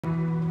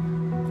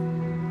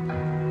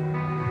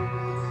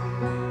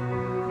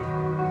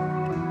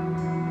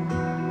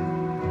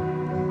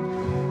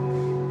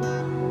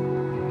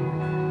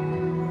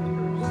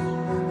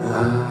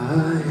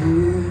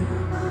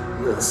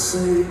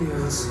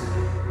Savior said,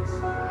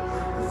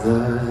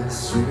 thy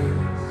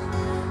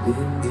strength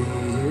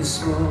indeed is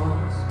small.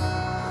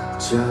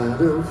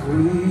 Child of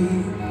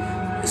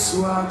weakness,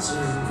 watch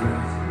and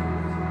pray.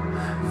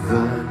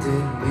 Find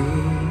in me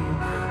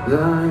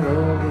thine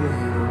all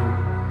in all.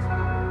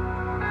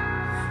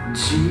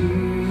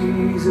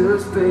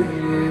 Jesus paid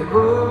it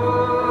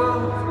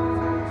all,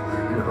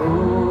 and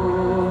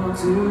all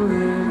to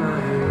him I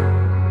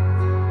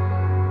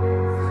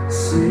owe.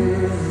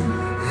 Sin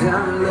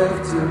had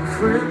left a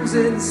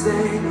crimson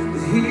stain,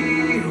 but he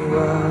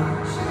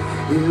washed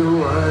it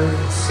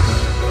white as snow.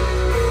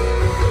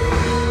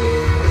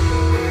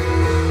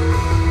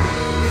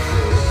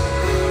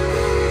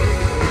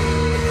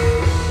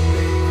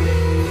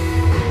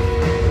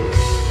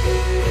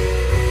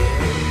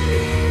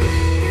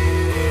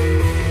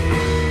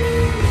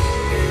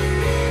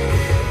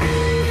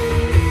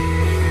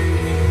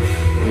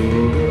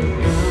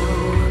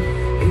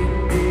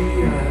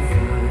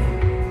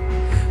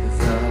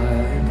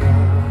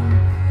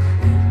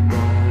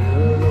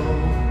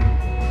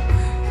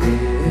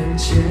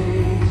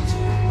 Change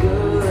the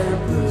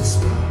leper's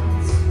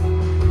spots,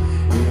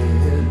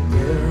 and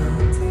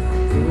melt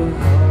the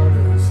heart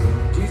of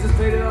stone. Jesus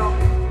paid it all.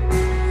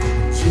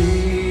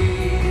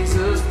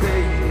 Jesus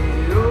paid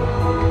it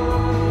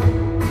all.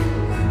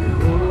 And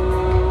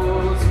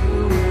all to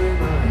him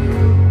I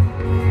owe.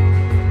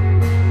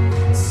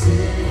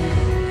 Sin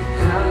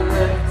had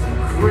left a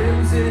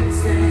crimson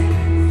stain.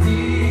 He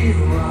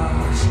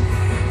washed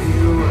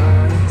it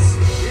white.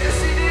 Yes,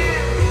 he did.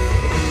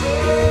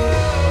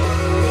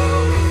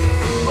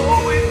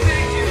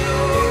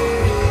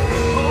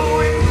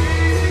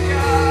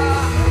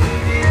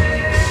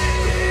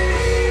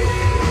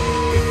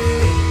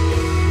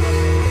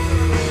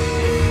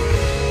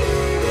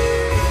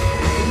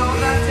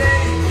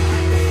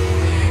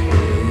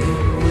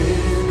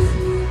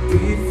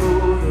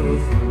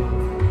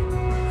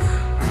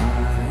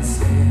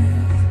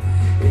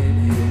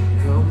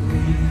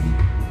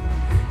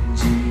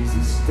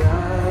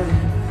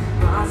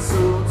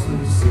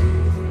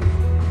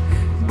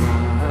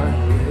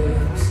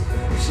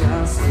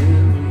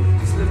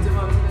 Just lift him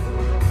up.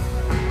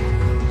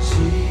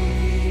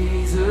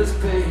 Jesus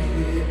paid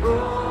it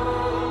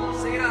all.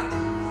 Sing it out.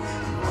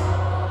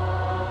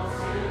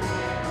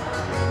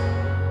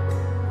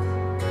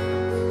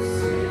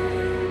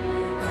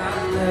 I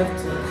left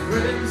a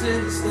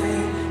crimson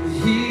stain, but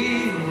he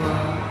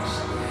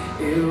washed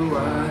it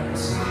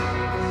white.